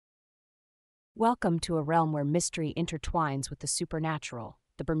Welcome to a realm where mystery intertwines with the supernatural,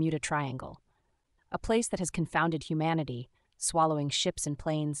 the Bermuda Triangle, a place that has confounded humanity, swallowing ships and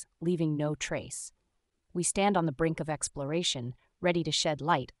planes, leaving no trace. We stand on the brink of exploration, ready to shed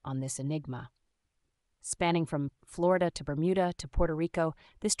light on this enigma. Spanning from Florida to Bermuda to Puerto Rico,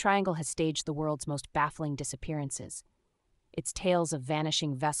 this triangle has staged the world's most baffling disappearances. Its tales of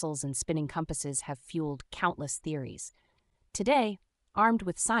vanishing vessels and spinning compasses have fueled countless theories. Today, armed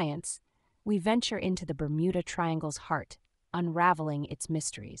with science, we venture into the Bermuda Triangle's heart, unraveling its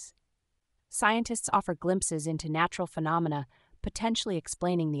mysteries. Scientists offer glimpses into natural phenomena, potentially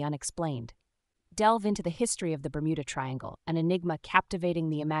explaining the unexplained. Delve into the history of the Bermuda Triangle, an enigma captivating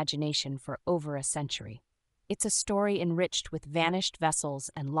the imagination for over a century. It's a story enriched with vanished vessels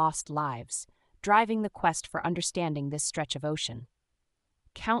and lost lives, driving the quest for understanding this stretch of ocean.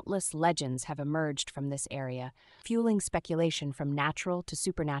 Countless legends have emerged from this area, fueling speculation from natural to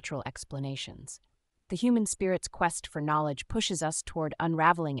supernatural explanations. The human spirit's quest for knowledge pushes us toward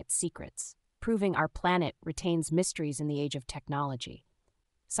unraveling its secrets, proving our planet retains mysteries in the age of technology.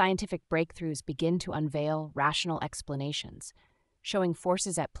 Scientific breakthroughs begin to unveil rational explanations, showing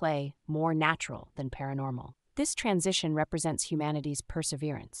forces at play more natural than paranormal. This transition represents humanity's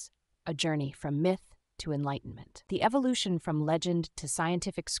perseverance, a journey from myth to enlightenment. The evolution from legend to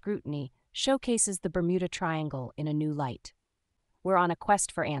scientific scrutiny showcases the Bermuda Triangle in a new light. We're on a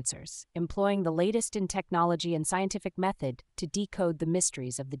quest for answers, employing the latest in technology and scientific method to decode the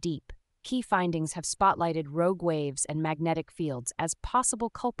mysteries of the deep. Key findings have spotlighted rogue waves and magnetic fields as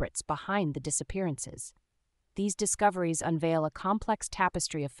possible culprits behind the disappearances. These discoveries unveil a complex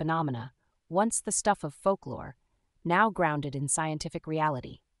tapestry of phenomena, once the stuff of folklore, now grounded in scientific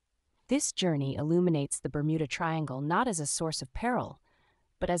reality. This journey illuminates the Bermuda Triangle not as a source of peril,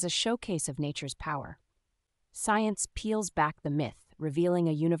 but as a showcase of nature's power. Science peels back the myth, revealing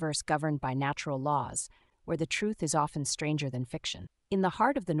a universe governed by natural laws, where the truth is often stranger than fiction. In the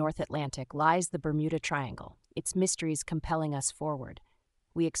heart of the North Atlantic lies the Bermuda Triangle, its mysteries compelling us forward.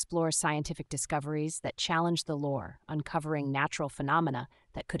 We explore scientific discoveries that challenge the lore, uncovering natural phenomena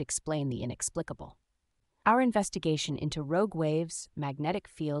that could explain the inexplicable. Our investigation into rogue waves, magnetic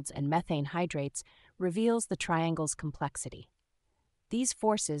fields, and methane hydrates reveals the triangle's complexity. These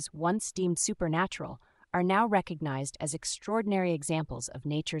forces, once deemed supernatural, are now recognized as extraordinary examples of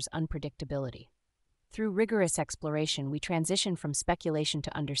nature's unpredictability. Through rigorous exploration, we transition from speculation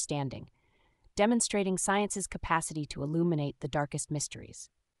to understanding, demonstrating science's capacity to illuminate the darkest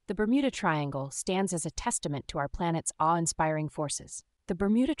mysteries. The Bermuda Triangle stands as a testament to our planet's awe-inspiring forces. The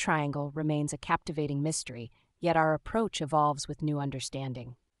Bermuda Triangle remains a captivating mystery, yet our approach evolves with new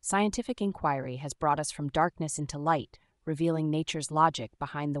understanding. Scientific inquiry has brought us from darkness into light, revealing nature's logic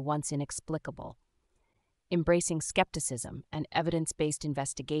behind the once inexplicable. Embracing skepticism and evidence-based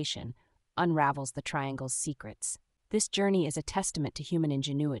investigation unravels the triangle's secrets. This journey is a testament to human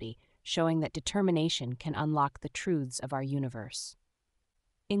ingenuity, showing that determination can unlock the truths of our universe.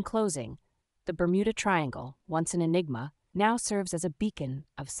 In closing, the Bermuda Triangle, once an enigma, now serves as a beacon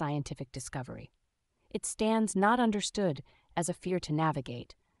of scientific discovery. It stands not understood as a fear to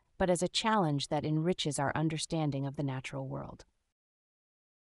navigate, but as a challenge that enriches our understanding of the natural world.